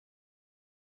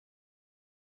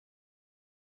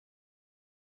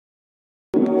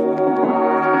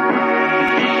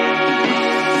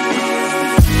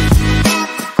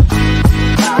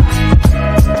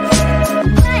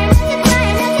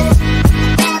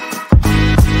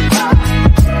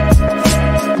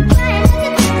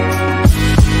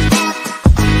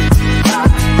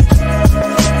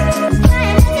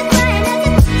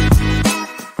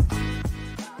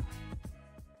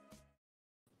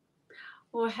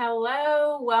Well,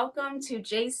 hello, welcome to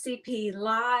JCP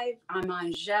Live. I'm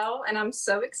Angel, and I'm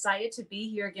so excited to be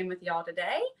here again with y'all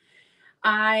today.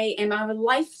 I am a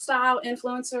lifestyle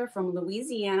influencer from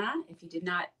Louisiana. If you did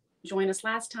not join us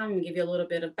last time, I'm gonna give you a little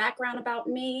bit of background about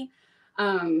me.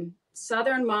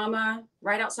 Southern mama,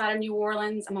 right outside of New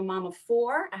Orleans. I'm a mom of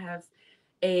 4. I have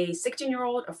a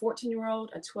 16-year-old, a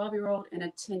 14-year-old, a 12-year-old, and a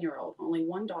 10-year-old. Only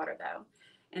one daughter though.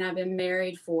 And I've been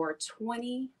married for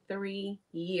 23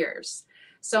 years.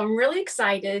 So I'm really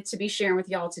excited to be sharing with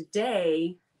y'all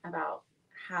today about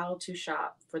how to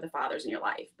shop for the fathers in your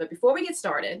life. But before we get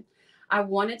started, I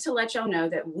wanted to let y'all know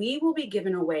that we will be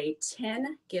giving away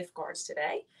 10 gift cards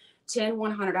today, 10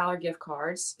 $100 gift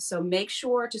cards. So make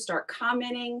sure to start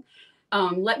commenting.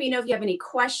 Let me know if you have any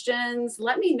questions.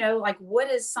 Let me know like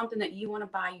what is something that you want to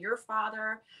buy your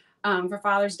father for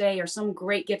Father's Day, or some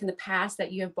great gift in the past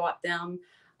that you have bought them,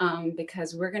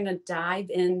 because we're going to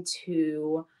dive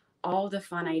into all the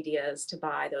fun ideas to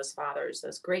buy those fathers,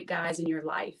 those great guys in your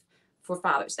life for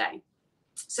Father's Day.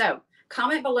 So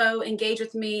comment below, engage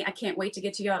with me. I can't wait to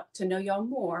get to know y'all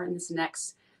more in this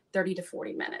next 30 to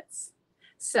 40 minutes.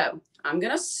 So I'm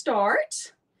going to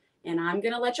start, and I'm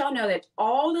going to let y'all know that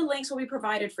all the links will be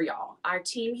provided for y'all. Our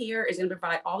team here is going to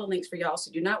provide all the links for y'all, so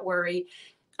do not worry.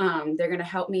 They're going to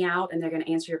help me out, and they're going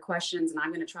to answer your questions, and I'm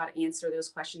going to try to answer those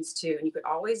questions too. And you could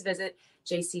always visit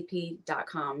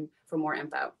jcp.com for more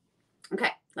info.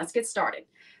 Okay, let's get started.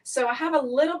 So I have a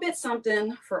little bit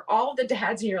something for all the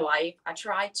dads in your life. I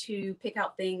try to pick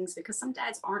out things because some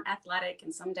dads aren't athletic,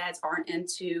 and some dads aren't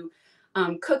into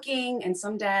cooking, and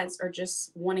some dads are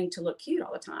just wanting to look cute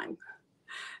all the time.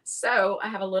 So I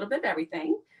have a little bit of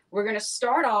everything. We're going to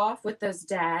start off with those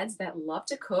dads that love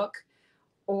to cook,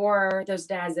 or those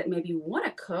dads that maybe want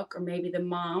to cook, or maybe the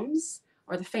moms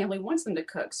or the family wants them to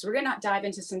cook. So we're going to dive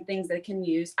into some things they can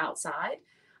use outside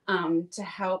to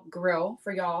help grill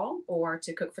for y'all, or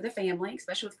to cook for the family,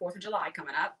 especially with 4th of July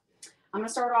coming up. I'm going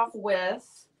to start off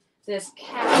with this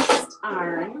cast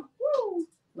iron. Woo,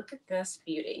 look at this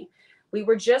beauty. We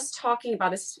were just talking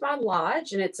about, this is by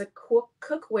Lodge, and it's a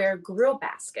cookware grill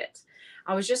basket.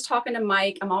 I was just talking to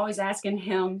Mike. I'm always asking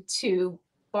him to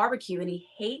barbecue, and he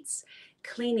hates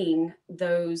cleaning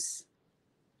those.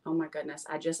 Oh my goodness,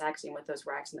 I just asked him what those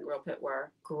racks in the grill pit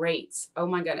were. Grates. Oh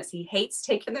my goodness, he hates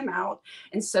taking them out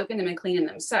and soaking them and cleaning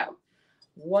them. So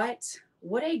what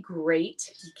a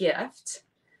great gift.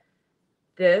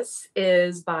 This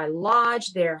is by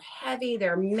Lodge. They're heavy.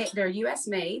 They're US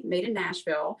made in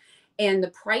Nashville, and the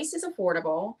price is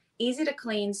affordable, easy to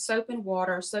clean, soap and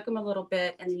water, soak them a little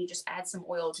bit, and then you just add some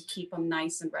oil to keep them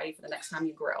nice and ready for the next time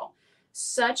you grill.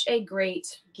 Such a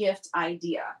great gift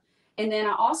idea. And then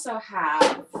I also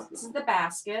have, this is the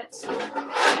basket.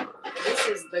 This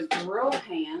is the grill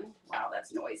pan. Wow,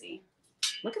 that's noisy.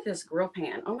 Look at this grill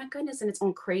pan. Oh my goodness, and it's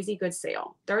on crazy good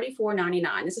sale.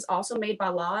 $34.99. This is also made by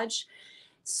Lodge.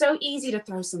 So easy to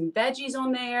throw some veggies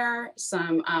on there,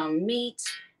 some meat,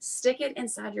 stick it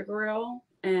inside your grill,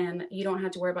 and you don't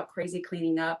have to worry about crazy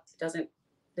cleaning up.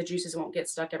 The juices won't get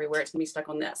stuck everywhere. It's gonna be stuck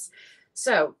on this.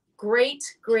 So great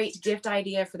gift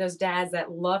idea for those dads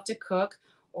that love to cook,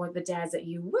 or the dads that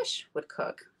you wish would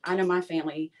cook. I know my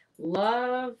family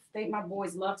my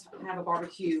boys love to have a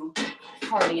barbecue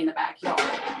party in the backyard.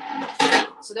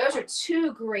 So those are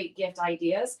 2 great gift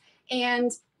ideas.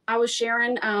 And I was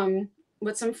sharing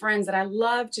with some friends that I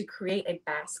love to create a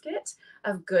basket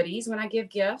of goodies when I give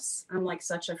gifts. I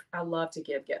love to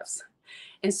give gifts.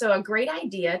 And so a great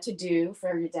idea to do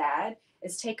for your dad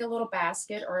is take a little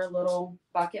basket or a little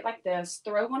bucket like this,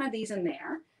 throw one of these in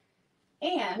there,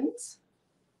 and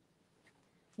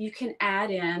you can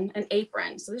add in an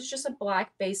apron. So this is just a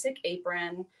black basic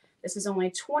apron. This is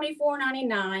only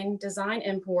 $24.99, Design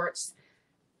Imports.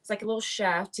 It's like a little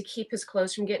chef to keep his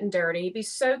clothes from getting dirty. It'd be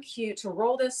so cute to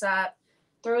roll this up,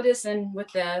 throw this in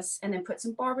with this, and then put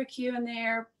some barbecue in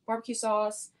there, barbecue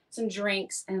sauce, some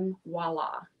drinks, and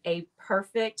voila, a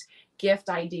perfect gift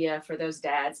idea for those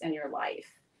dads in your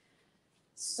life.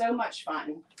 So much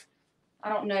fun. I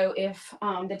don't know if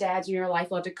the dads in your life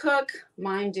love to cook.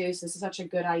 Mine do, so this is such a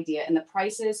good idea, and the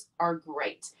prices are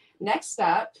great. Next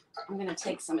up, I'm going to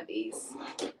take some of these.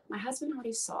 My husband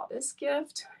already saw this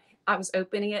gift. I was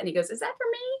opening it, and he goes, "Is that for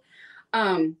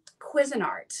me?"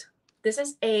 Cuisinart. This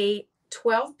is a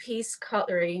 12-piece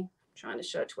cutlery. I'm trying to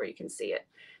show it to where you can see it.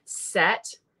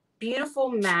 Set. Beautiful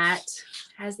mat.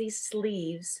 Has these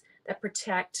sleeves that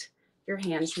protect your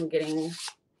hands from getting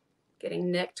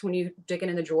nicked when you dig it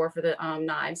in the drawer for the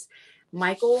knives.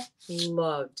 Michael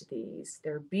loved these.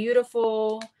 They're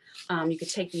beautiful. You could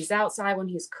take these outside when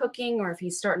he's cooking or if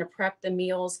he's starting to prep the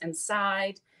meals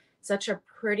inside. Such a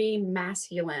pretty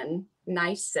masculine,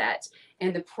 nice set.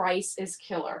 And the price is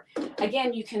killer.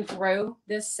 Again, you can throw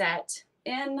this set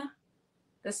in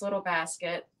this little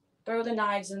basket, throw the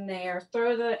knives in there,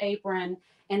 throw the apron,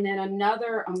 and then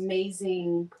another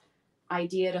amazing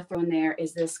idea to throw in there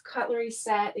is this cutlery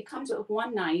set. It comes with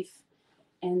one knife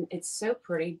and it's so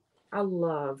pretty. I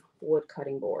love wood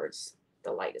cutting boards.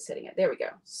 The light is hitting it. There we go.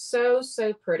 So,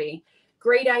 so pretty.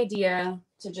 Great idea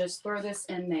to just throw this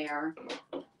in there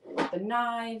with the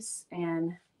knives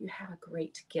and you have a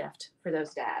great gift for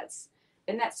those dads.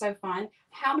 Isn't that so fun?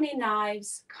 How many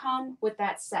knives come with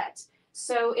that set?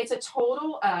 So it's a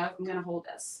total of, I'm going to hold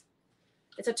this.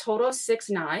 It's a total of 6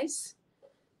 knives.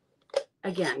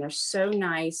 Again, they're so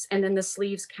nice. And then the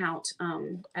sleeves count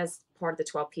as part of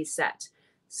the 12-piece set.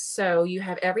 So you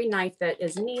have every knife that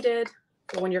is needed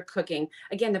for when you're cooking.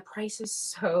 Again, the price is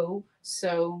so,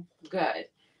 so good.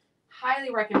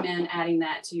 Highly recommend adding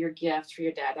that to your gift for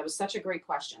your dad. That was such a great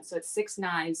question. So it's 6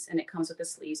 knives and it comes with the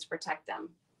sleeves to protect them.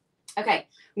 Okay,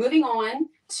 moving on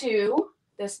to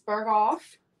this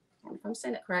Berghoff. I don't know if I'm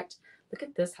saying it correct. Look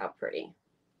at this, how pretty.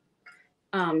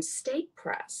 Steak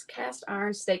press, cast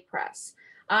iron steak press.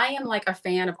 I am like a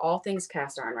fan of all things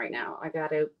cast iron right now. I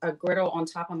got a griddle on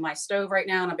top of my stove right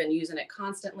now and I've been using it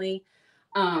constantly.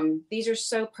 These are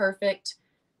so perfect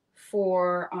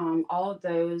for all of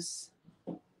those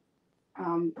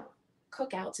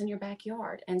cookouts in your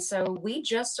backyard. And so we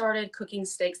just started cooking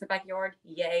steaks in the backyard.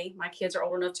 Yay. My kids are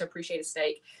old enough to appreciate a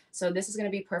steak. So this is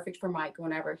going to be perfect for Mike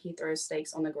whenever he throws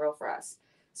steaks on the grill for us.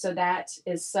 So that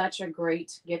is such a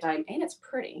great gift item. And it's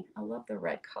pretty. I love the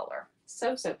red color.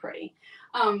 So, so pretty.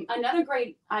 Another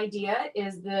great idea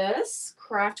is this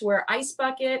craftware ice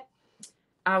bucket.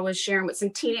 I was sharing with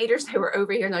some teenagers. They were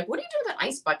over here and like, what do you do with an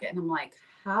ice bucket? And I'm like,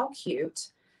 how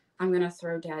cute. I'm going to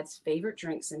throw Dad's favorite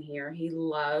drinks in here. He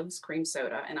loves cream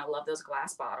soda, and I love those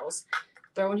glass bottles.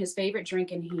 Throwing his favorite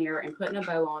drink in here and putting a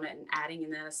bow on it and adding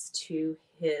this to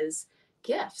his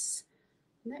gifts.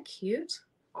 Isn't that cute?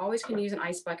 Always can use an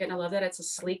ice bucket. And I love that it's a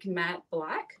sleek matte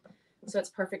black. So it's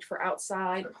perfect for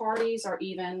outside parties or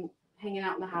even hanging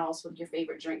out in the house with your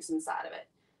favorite drinks inside of it.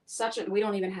 We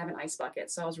don't even have an ice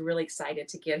bucket. So I was really excited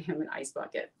to get him an ice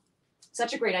bucket.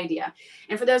 Such a great idea.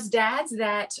 And for those dads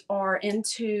that are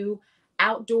into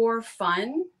outdoor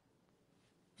fun,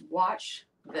 watch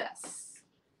this.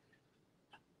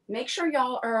 Make sure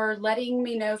y'all are letting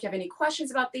me know if you have any questions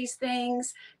about these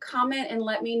things. Comment and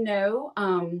let me know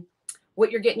what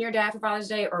you're getting your dad for Father's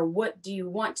Day, or what do you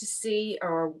want to see,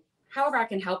 or however I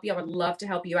can help you. I would love to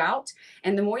help you out.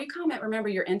 And the more you comment, remember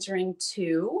you're entering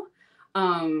to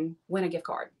win a gift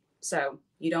card. So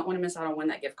you don't want to miss out on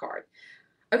winning that gift card.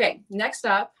 Okay, next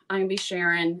up, I'm going to be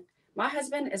sharing, my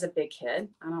husband is a big kid.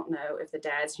 I don't know if the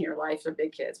dads in your life are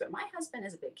big kids, but my husband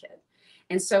is a big kid.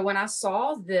 And so when I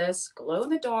saw this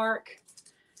glow-in-the-dark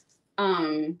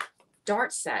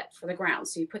dart set for the ground,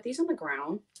 so you put these on the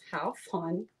ground, how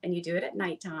fun, and you do it at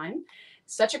nighttime.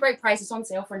 Such a great price. It's on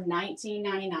sale for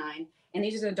 $19.99, and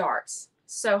these are the darts.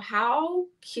 So how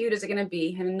cute is it going to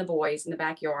be, him and the boys in the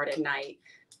backyard at night,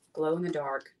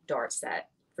 glow-in-the-dark dart set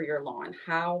for your lawn?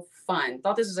 How fun.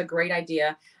 Thought this was a great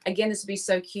idea. Again, this would be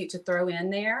so cute to throw in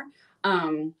there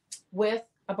with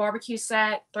a barbecue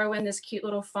set. Throw in this cute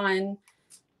little fun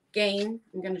game.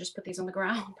 I'm going to just put these on the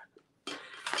ground.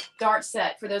 Dart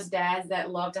set for those dads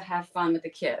that love to have fun with the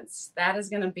kids. That is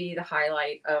going to be the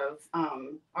highlight of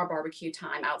our barbecue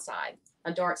time outside.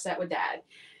 A dart set with Dad.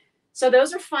 So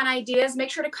those are fun ideas. Make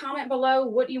sure to comment below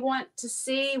what you want to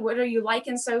see. What are you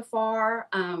liking so far?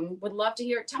 Would love to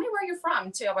hear. Tell me where you're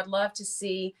from, too. I would love to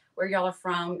see where y'all are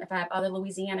from. If I have other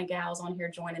Louisiana gals on here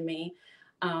joining me,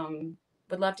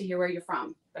 would love to hear where you're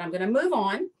from. But I'm going to move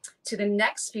on to the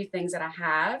next few things that I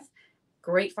have.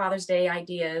 Great Father's Day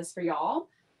ideas for y'all.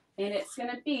 And it's going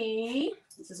to be,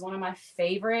 this is one of my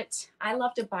favorite. I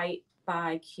love to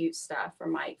buy cute stuff for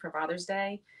Mike for Father's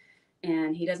Day.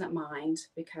 And he doesn't mind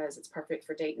because it's perfect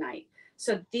for date night.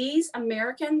 So these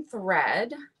American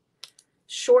Thread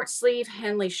short sleeve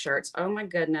Henley shirts. Oh my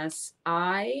goodness.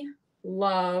 I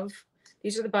love,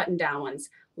 these are the button down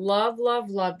ones. Love, love,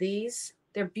 love these.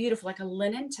 They're beautiful, like a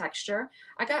linen texture.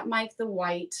 I got Mike the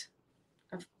white,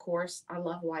 of course. I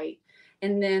love white.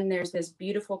 And then there's this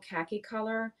beautiful khaki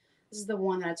color. This is the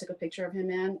one that I took a picture of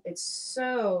him in. It's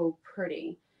so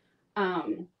pretty.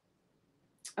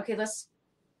 Okay, let's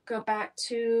go back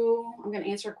to, I'm going to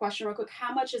answer a question real quick.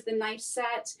 How much is the knife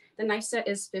set? The knife set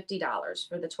is $50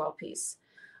 for the 12 piece.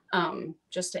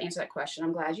 Just to answer that question.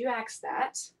 I'm glad you asked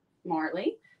that,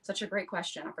 Marley. Such a great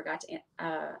question. I forgot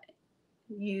to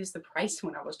use the price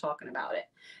when I was talking about it.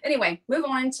 Anyway, move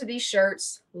on to these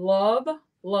shirts. Love,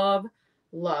 love,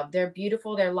 love. They're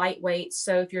beautiful. They're lightweight.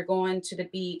 So if you're going to the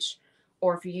beach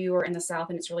or if you are in the South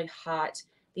and it's really hot,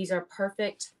 these are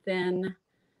perfect, thin,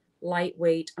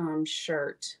 lightweight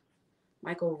shirt.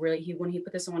 Michael really, when he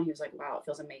put this on, he was like, wow, it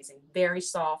feels amazing. Very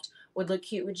soft. Would look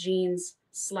cute with jeans,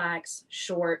 slacks,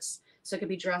 shorts. So it could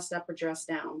be dressed up or dressed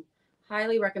down.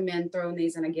 Highly recommend throwing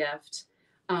these in a gift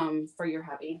for your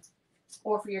hubby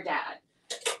or for your dad.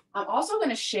 I'm also going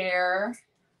to share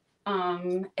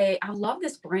I love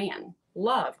this brand.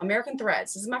 Love American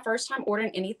Threads. This is my first time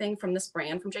ordering anything from this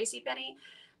brand from JCPenney,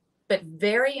 but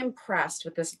very impressed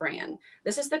with this brand.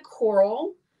 This is the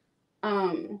coral.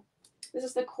 This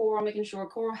is the coral, making sure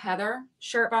coral heather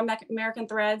shirt by American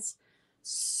Threads.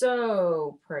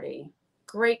 So pretty.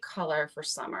 Great color for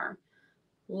summer.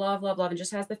 Love, love, love. It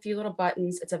just has the few little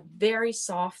buttons. It's a very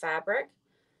soft fabric.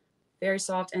 Very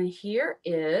soft. And here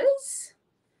is,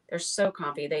 they're so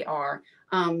comfy. They are.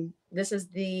 This is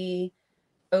the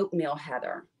oatmeal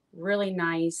heather. Really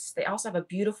nice. They also have a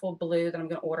beautiful blue that I'm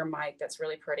going to order, Mike. That's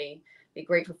really pretty. Be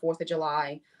great for 4th of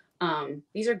July.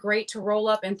 These are great to roll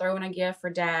up and throw in a gift for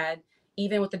dad.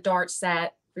 Even with the dart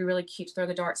set, be really cute to throw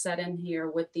the dart set in here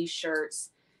with these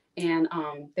shirts. And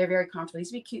they're very comfortable.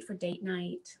 These would be cute for date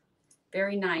night.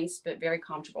 Very nice, but very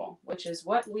comfortable, which is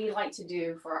what we like to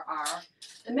do for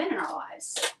the men in our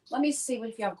lives. Let me see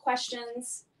if you have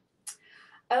questions.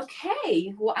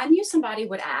 Okay, well, I knew somebody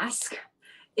would ask,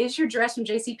 is your dress from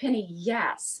JCPenney?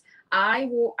 Yes. I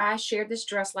shared this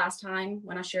dress last time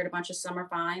when I shared a bunch of summer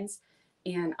finds,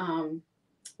 and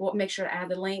we'll make sure to add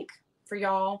the link for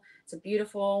y'all. It's a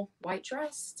beautiful white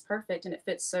dress. It's perfect, and it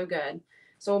fits so good.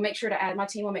 So we'll make sure to add, my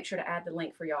team will make sure to add the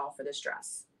link for y'all for this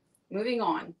dress. Moving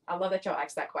on. I love that y'all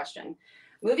asked that question.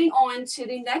 Moving on to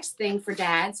the next thing for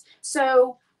dads.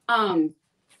 So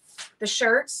the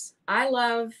shirts, I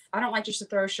don't like just to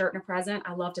throw a shirt in a present.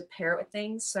 I love to pair it with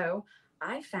things. So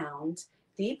I found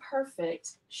the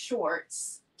perfect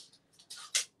shorts.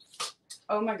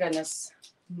 Oh my goodness.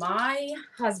 My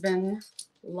husband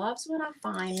loves when I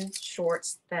find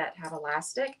shorts that have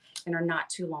elastic and are not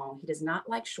too long. He does not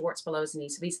like shorts below his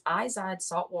knees. So these Izod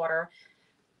saltwater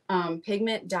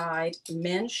pigment dyed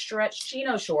men's stretch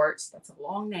chino shorts, that's a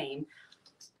long name,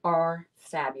 are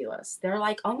fabulous. They're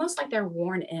like almost like they're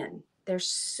worn in. They're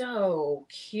so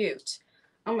cute.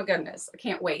 Oh my goodness, I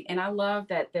can't wait. And I love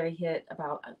that they hit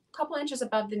about a couple inches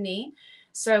above the knee.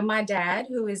 So my dad,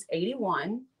 who is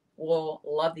 81, will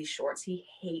love these shorts. He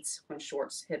hates when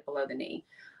shorts hit below the knee.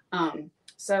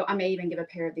 So I may even give a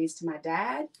pair of these to my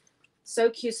dad. So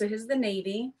cute. So here's the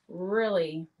navy,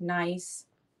 really nice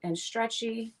and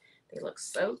stretchy. They look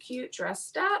so cute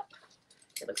dressed up.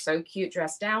 They look so cute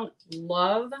dressed down.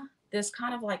 Love this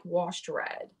kind of like washed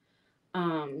red.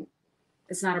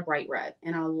 It's not a bright red,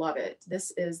 and I love it.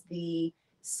 This is the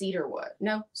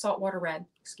saltwater red,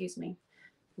 excuse me.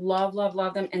 Love, love,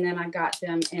 love them. And then I got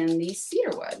them in the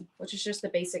cedarwood, which is just the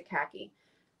basic khaki.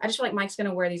 I just feel like Mike's going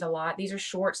to wear these a lot. These are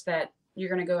shorts that you're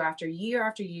going to go after year,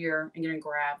 and you're going to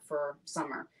grab for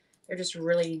summer. They're just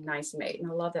really nice made. And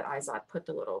I love that Izod put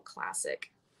the little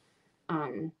classic,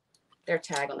 their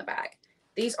tag on the back.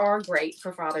 These are great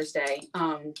for Father's Day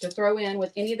to throw in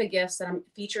with any of the gifts that I'm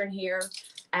featuring here.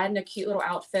 Adding a cute little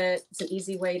outfit. It's an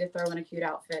easy way to throw in a cute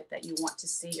outfit that you want to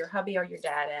see your hubby or your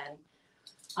dad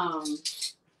in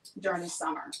during the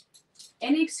summer.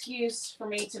 Any excuse for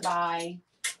me to buy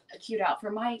a cute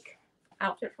outfit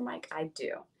for Mike, I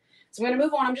do. So I'm going to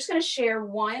move on. I'm just going to share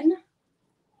one.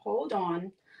 Hold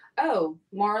on. Oh,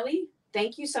 Marley,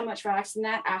 thank you so much for asking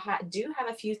that. I do have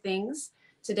a few things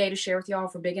today to share with y'all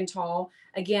for big and tall.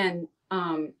 Again,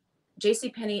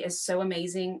 JCPenney is so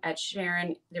amazing at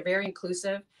sharing. They're very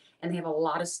inclusive, and they have a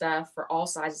lot of stuff for all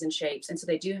sizes and shapes. And so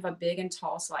they do have a big and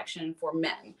tall selection for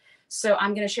men. So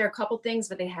I'm going to share a couple things,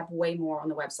 but they have way more on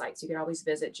the website. So you can always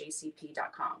visit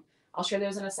jcp.com. I'll share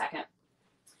those in a second.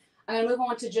 I'm going to move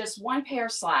on to just one pair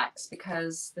of slacks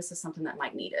because this is something that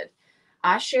Mike needed.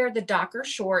 I shared the Docker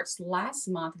shorts last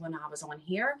month when I was on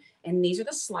here, and these are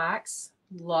the slacks.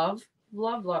 Love,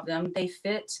 love, love them. They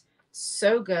fit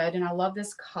so good, and I love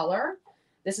this color.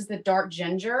 This is the dark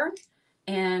ginger,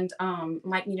 and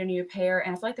Mike needed a new pair,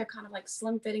 and I feel like they're kind of like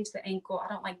slim fitting to the ankle.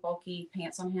 I don't like bulky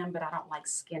pants on him, but I don't like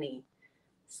skinny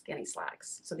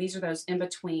slacks. So these are those in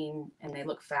between, and they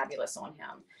look fabulous on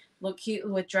him. Look cute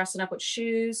with dressing up with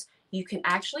shoes. You can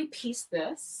actually piece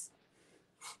this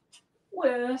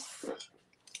with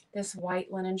this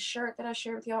white linen shirt that I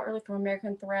shared with y'all earlier from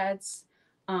American Threads.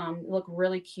 Look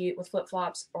really cute with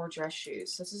flip-flops or dress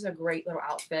shoes. So this is a great little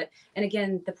outfit. And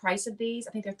again, the price of these,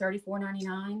 I think they're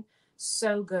 $34.99.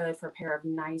 So good for a pair of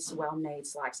nice, well-made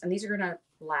slacks. And these are going to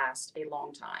last a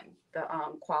long time. The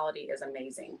quality is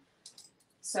amazing.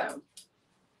 So,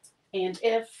 and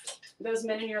if those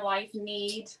men in your life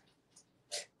need,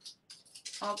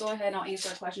 I'll go ahead and I'll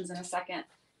answer questions in a second.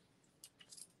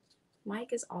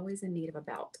 Mike is always in need of a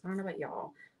belt. I don't know about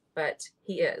y'all, but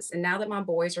he is. And now that my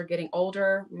boys are getting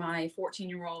older, my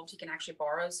 14-year-old, he can actually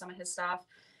borrow some of his stuff.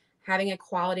 Having a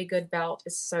quality good belt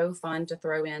is so fun to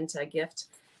throw into a gift,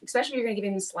 especially if you're going to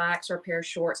give him slacks or a pair of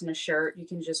shorts and a shirt. You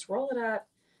can just roll it up,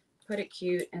 put it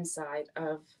cute inside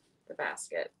of the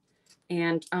basket.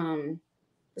 And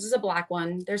this is a black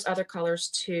one. There's other colors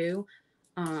too.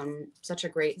 This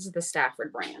is the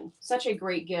Stafford brand. Such a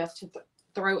great gift to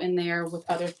throw in there with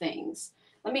other things.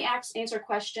 Let me answer a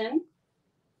question.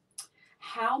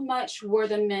 How much were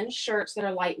the men's shirts that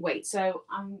are lightweight? So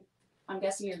I'm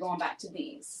guessing you're going back to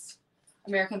these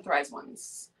American Threads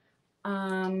ones.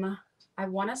 I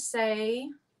want to say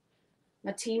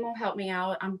my team will help me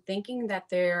out. I'm thinking that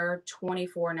they're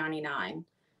 $24.99,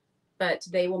 but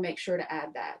they will make sure to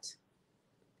add that.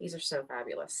 These are so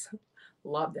fabulous.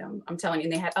 Love them. I'm telling you.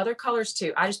 And they had other colors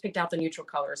too. I just picked out the neutral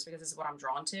colors because this is what I'm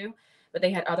drawn to, but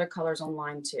they had other colors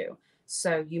online too.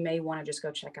 So you may want to just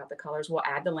go check out the colors. We'll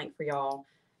add the link for y'all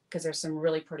because there's some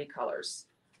really pretty colors.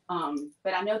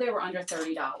 But I know they were under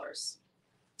 $30.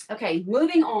 Okay,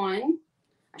 moving on.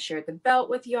 I shared the belt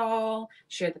with y'all,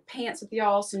 shared the pants with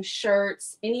y'all, some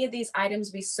shirts. Any of these items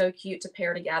would be so cute to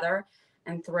pair together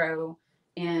and throw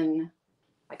in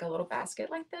like a little basket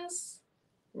like this.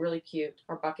 Really cute,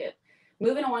 or bucket.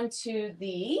 Moving on to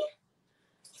the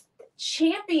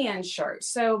Champion shirt.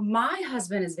 So my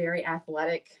husband is very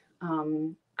athletic.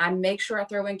 I make sure I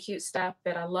throw in cute stuff,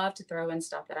 but I love to throw in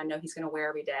stuff that I know he's going to wear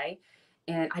every day.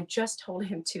 And I just told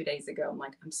him 2 days ago, I'm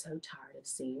like, I'm so tired of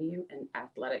seeing you in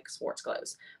athletic sports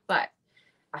clothes. But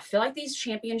I feel like these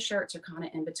Champion shirts are kind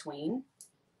of in between.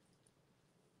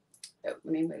 Oh, let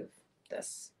me move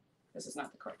this. This is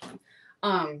not the correct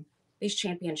one. These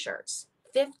Champion shirts,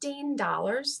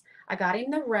 $15. I got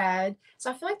him the red.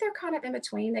 So I feel like they're kind of in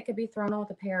between. They could be thrown on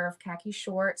with a pair of khaki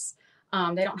shorts.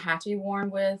 They don't have to be worn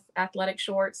with athletic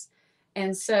shorts.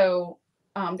 And so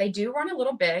they do run a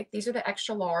little big. These are the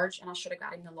extra large, and I should have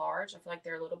got him the large. I feel like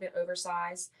they're a little bit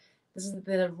oversized. This is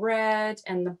the red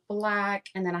and the black,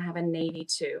 and then I have a navy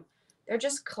too. They're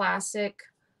just classic,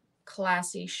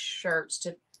 classy shirts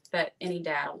that any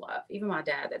dad will love. Even my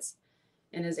dad that's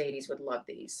in his 80s would love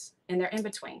these. And they're in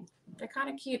between. They're kind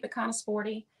of cute, but kind of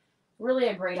sporty. Really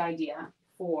a great idea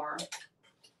for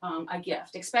a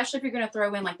gift, especially if you're going to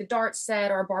throw in like the dart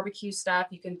set or barbecue stuff.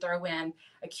 You can throw in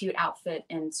a cute outfit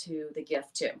into the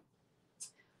gift too.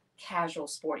 Casual,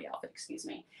 sporty outfit, excuse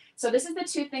me. So this is the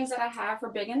two things that I have for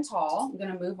big and tall. I'm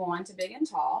going to move on to big and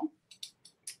tall.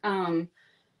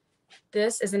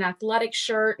 This is an athletic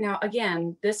shirt. Now,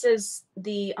 again, this is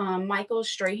the Michael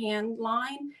Strahan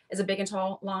line, is a big and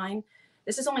tall line.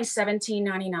 This is only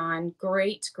 $17.99.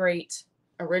 Great, great.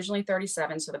 Originally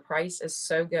 $37, so the price is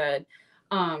so good.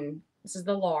 This is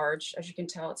the large. As you can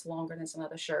tell, it's longer than some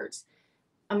other shirts.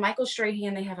 Michael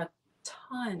Strahan, they have a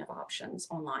ton of options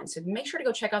online. So make sure to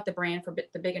go check out the brand for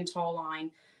the big and tall line.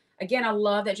 Again, I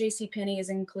love that JCPenney is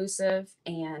inclusive,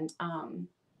 and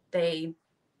they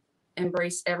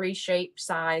embrace every shape,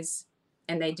 size,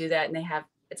 and they do that, and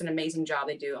it's an amazing job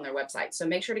they do on their website. So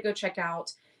make sure to go check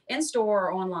out in store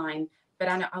or online, but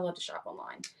I love to shop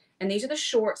online. And these are the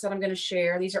shorts that I'm going to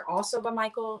share. These are also by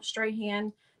Michael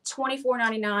Strahan,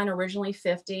 $24.99, originally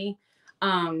 $50.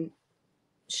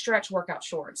 Stretch workout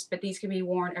shorts, but these can be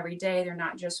worn every day. They're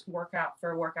not just workout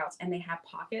for workouts, and they have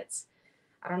pockets.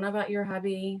 I don't know about your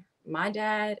hubby. My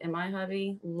dad and my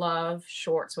hubby love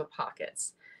shorts with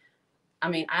pockets. I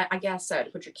mean, I guess so, to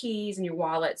put your keys and your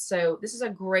wallet. So this is a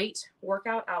great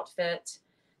workout outfit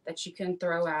that you can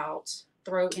throw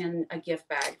in a gift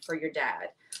bag for your dad.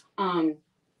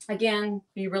 Again,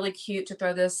 be really cute to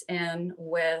throw this in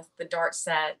with the dart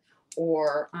set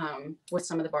or with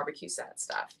some of the barbecue set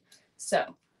stuff.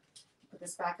 So put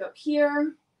this back up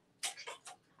here.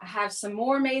 I have some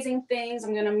more amazing things.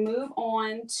 I'm going to move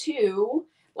on to,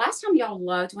 last time y'all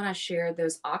loved when I shared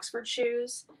those Oxford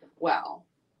shoes. Well,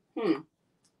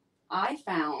 I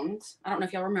don't know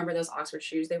if y'all remember those Oxford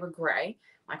shoes. They were gray.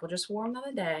 Michael just wore them the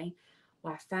other day.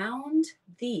 Well, I found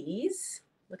these.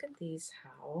 Look at these,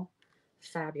 how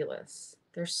fabulous.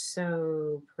 They're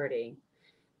so pretty.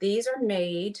 These are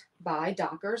made by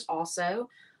Dockers also.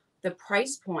 The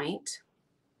price point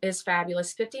is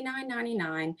fabulous,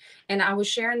 $59.99. And I was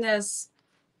sharing this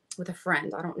with a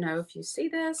friend. I don't know if you see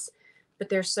this, but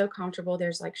they're so comfortable.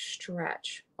 There's like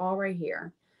stretch all right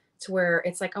here to where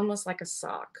it's like almost like a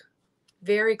sock.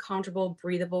 Very comfortable,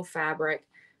 breathable fabric.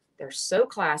 They're so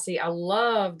classy. I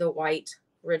love the white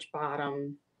ridge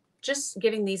bottom. Just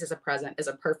giving these as a present is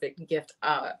a perfect gift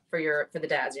for the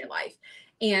dads in your life.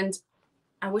 And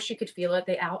I wish you could feel it.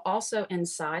 They also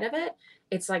inside of it,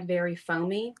 it's like very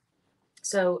foamy.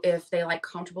 So if they like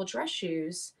comfortable dress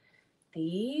shoes,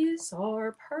 these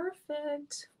are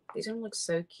perfect. These are gonna look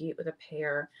so cute with a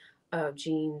pair of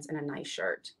jeans and a nice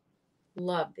shirt.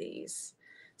 Love these.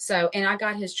 So, and I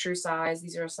got his true size.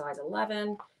 These are a size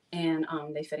 11, and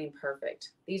they fit him perfect.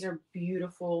 These are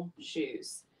beautiful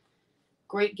shoes.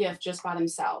 Great gift just by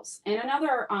themselves. And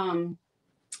another,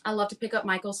 I love to pick up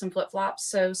Michael some flip-flops.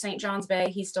 So St. John's Bay,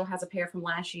 he still has a pair from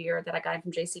last year that I got him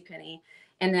from JCPenney.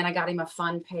 And then I got him a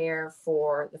fun pair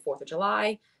for the 4th of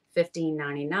July,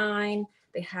 $15.99.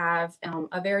 They have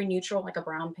a very neutral, like a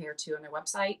brown pair too on their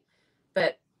website.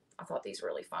 But I thought these were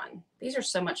really fun. These are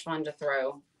so much fun to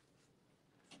throw,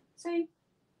 see,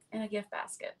 in a gift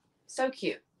basket. So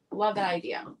cute. Love that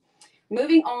idea.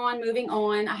 Moving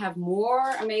on. I have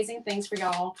more amazing things for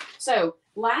y'all. So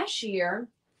last year,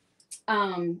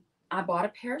 I bought a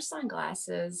pair of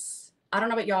sunglasses. I don't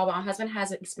know about y'all, but my husband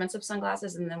has expensive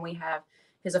sunglasses, and then we have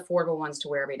his affordable ones to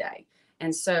wear every day.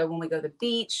 And so when we go to the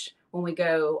beach, when we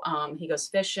go, he goes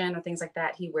fishing or things like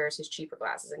that, he wears his cheaper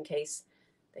glasses in case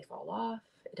they fall off.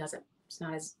 It's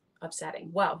not as upsetting.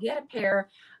 Well, he had a pair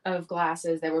of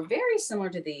glasses that were very similar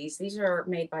to these. These are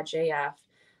made by JF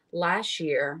last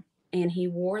year, and he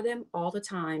wore them all the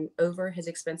time over his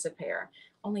expensive pair.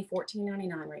 Only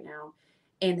 $14.99 right now,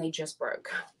 and they just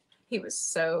broke. He was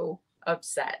so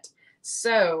upset.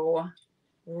 So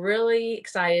really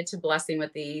excited to bless him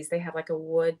with these. They have like a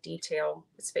wood detail.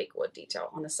 It's fake wood detail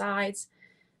on the sides.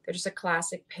 They're just a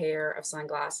classic pair of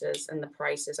sunglasses, and the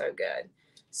price is so good.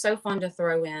 So fun to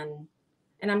throw in.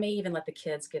 And I may even let the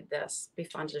kids get this. Be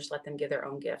fun to just let them give their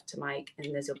own gift to Mike,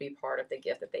 and this will be part of the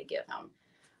gift that they give him.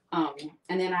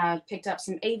 And then I picked up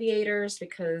some aviators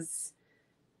because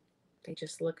they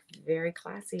just look very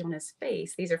classy on his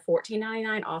face. These are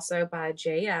 $14.99 also by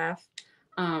JF.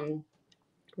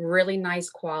 Really nice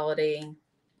quality.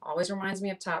 Always reminds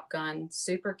me of Top Gun.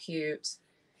 Super cute.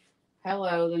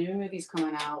 Hello, the new movie's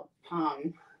coming out.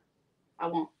 I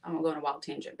won't go on a wild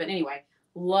tangent. But anyway,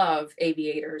 love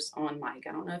aviators on Mike.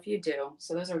 I don't know if you do.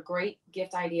 So those are a great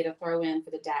gift idea to throw in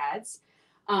for the dads.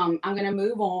 I'm going to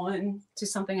move on to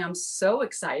something I'm so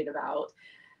excited about.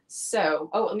 So,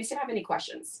 let me see if I have any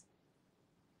questions.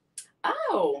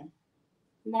 Oh,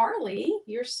 Marley,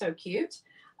 you're so cute.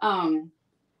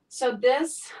 So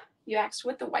this, you asked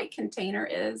what the white container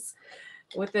is.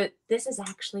 This is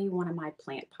actually one of my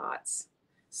plant pots.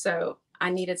 So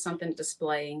I needed something to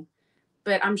display.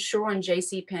 But I'm sure on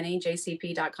JCPenney,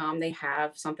 jcp.com, they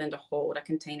have something to hold, a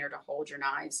container to hold your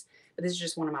knives. But this is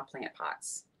just one of my plant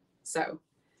pots. So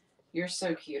you're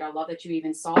so cute. I love that you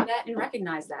even saw that and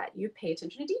recognized that. You pay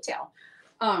attention to detail.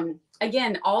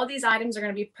 Again, all of these items are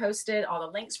going to be posted, all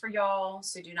the links for y'all,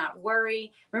 so do not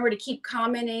worry. Remember to keep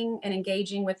commenting and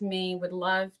engaging with me. Would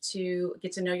love to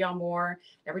get to know y'all more.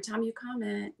 Every time you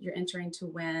comment, you're entering to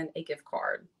win a gift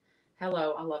card.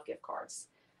 Hello, I love gift cards.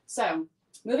 So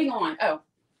moving on. Oh,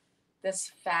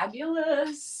 this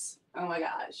fabulous, oh my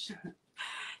gosh.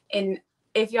 And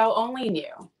if y'all only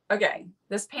knew, okay,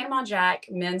 this Panama Jack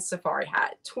men's safari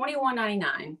hat,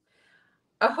 $21.99.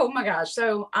 Oh my gosh.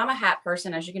 So I'm a hat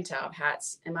person, as you can tell. I have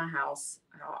hats in my house.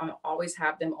 I always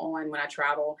have them on when I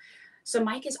travel. So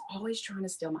Mike is always trying to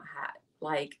steal my hat.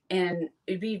 And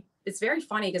it's very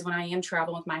funny because when I am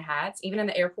traveling with my hats, even in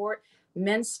the airport,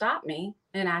 men stop me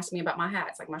and ask me about my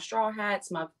hats, like my straw hats,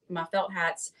 my felt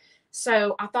hats.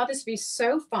 So I thought this would be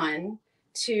so fun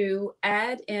to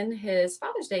add in his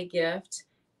Father's Day gift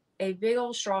a big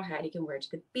old straw hat. He can wear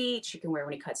to the beach. You can wear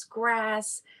when he cuts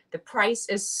grass. The price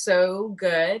is so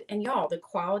good. And y'all, the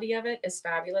quality of it is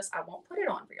fabulous. I won't put it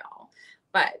on for y'all.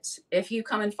 But if you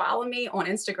come and follow me on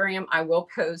Instagram, I will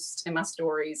post in my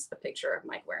stories a picture of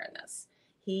Mike wearing this.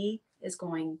 He is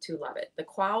going to love it. The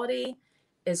quality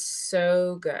is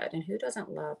so good. And who doesn't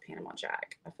love Panama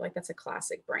Jack? I feel like that's a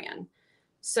classic brand.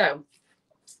 So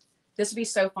this would be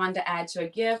so fun to add to a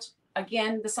gift.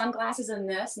 Again, the sunglasses in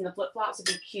this and the flip-flops would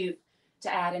be cute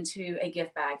to add into a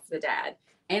gift bag for the dad.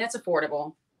 And it's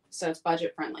affordable, so it's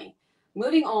budget friendly.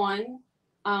 Moving on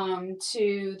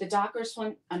to the Dockers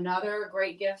Slim. Another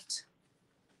great gift.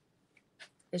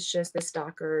 It's just this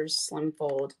Dockers Slim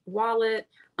Fold wallet.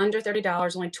 Under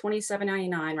 $30, only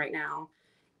 $27.99 right now.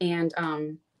 And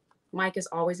Mike is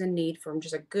always in need for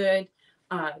just a good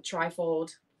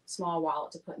trifold small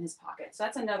wallet to put in his pocket. So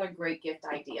that's another great gift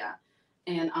idea.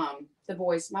 And my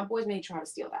boys may try to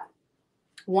steal that.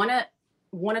 Want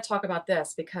to talk about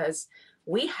this because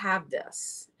we have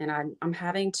this, and I'm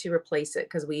having to replace it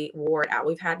because we wore it out.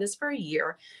 We've had this for a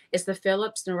year. It's the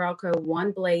Philips Norelco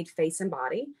One Blade Face and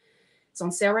Body. It's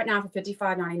on sale right now for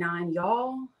 $55.99.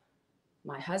 Y'all,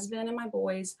 my husband and my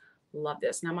boys love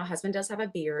this. Now, my husband does have a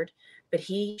beard, but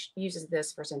he uses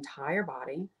this for his entire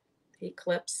body. He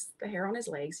clips the hair on his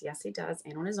legs. Yes, he does.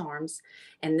 And on his arms.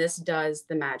 And this does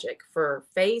the magic for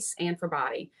face and for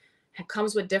body. It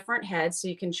comes with different heads, so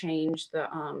you can change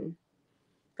the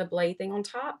blade thing on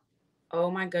top. Oh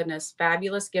my goodness.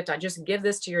 Fabulous gift. I just give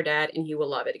this to your dad and he will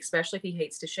love it, especially if he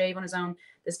hates to shave on his own.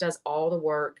 This does all the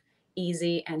work.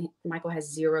 Easy. And Michael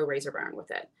has zero razor burn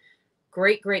with it.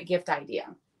 Great, great gift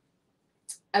idea.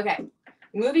 Okay.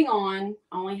 Moving on.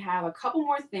 I only have a couple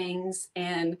more things.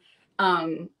 And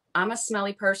I'm a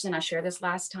smelly person. I shared this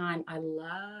last time. I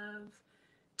love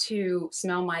to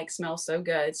smell. Mike smells so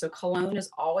good. So cologne is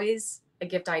always a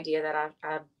gift idea that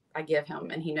I give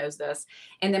him, and he knows this.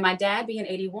 And then my dad being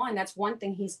 81, that's one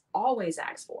thing he's always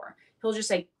asked for. He'll just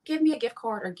say, give me a gift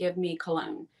card or give me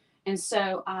cologne. And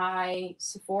so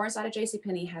Sephora inside of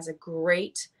JCPenney has a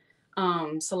great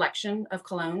selection of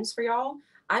colognes for y'all.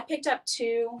 I picked up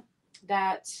two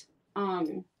that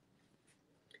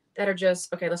are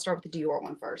just, okay, let's start with the Dior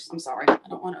one first. I'm sorry. I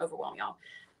don't want to overwhelm y'all.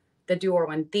 The Dior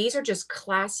one. These are just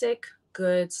classic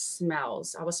good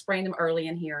smells. I was spraying them early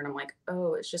in here and I'm like,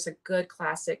 oh, it's just a good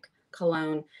classic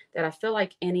cologne that I feel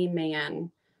like any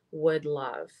man would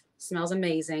love. Smells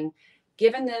amazing.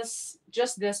 Giving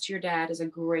just this to your dad is a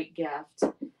great gift.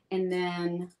 And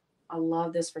then I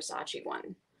love this Versace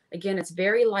one. Again, it's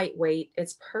very lightweight.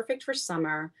 It's perfect for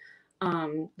summer.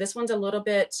 This one's a little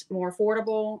bit more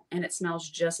affordable and it smells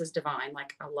just as divine.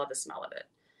 Like, I love the smell of it.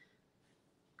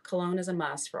 Cologne is a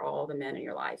must for all the men in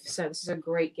your life. So this is a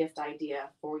great gift idea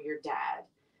for your dad.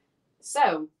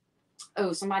 So,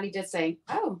 oh, somebody did say,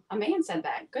 oh, a man said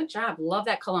that. Good job. Love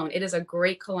that cologne. It is a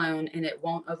great cologne and it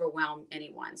won't overwhelm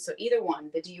anyone. So either one,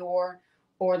 the Dior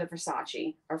or the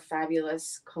Versace, are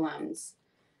fabulous colognes.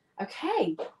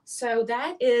 Okay, so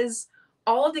that is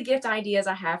all of the gift ideas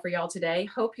I have for y'all today.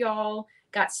 Hope y'all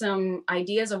got some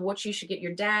ideas of what you should get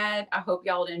your dad. I hope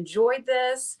y'all enjoyed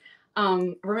this.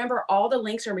 Remember, all the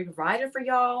links are provided for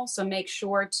y'all, so make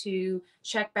sure to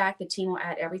check back. The team will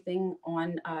add everything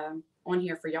on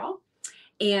here for y'all.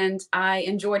 And I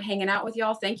enjoyed hanging out with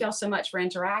y'all. Thank y'all so much for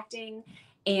interacting,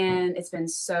 and it's been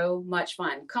so much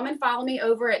fun. Come and follow me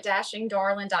over at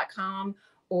dashingdarlin.com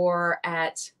or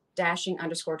at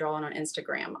dashing_darlin on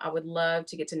Instagram. I would love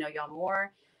to get to know y'all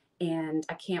more, and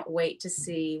I can't wait to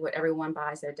see what everyone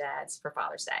buys their dads for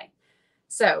Father's Day.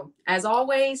 So, as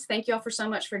always, thank y'all so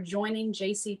much for joining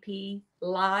JCP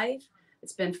Live.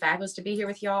 It's been fabulous to be here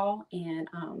with y'all, and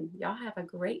y'all have a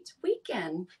great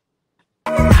weekend.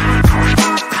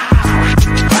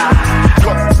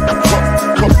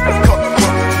 Come.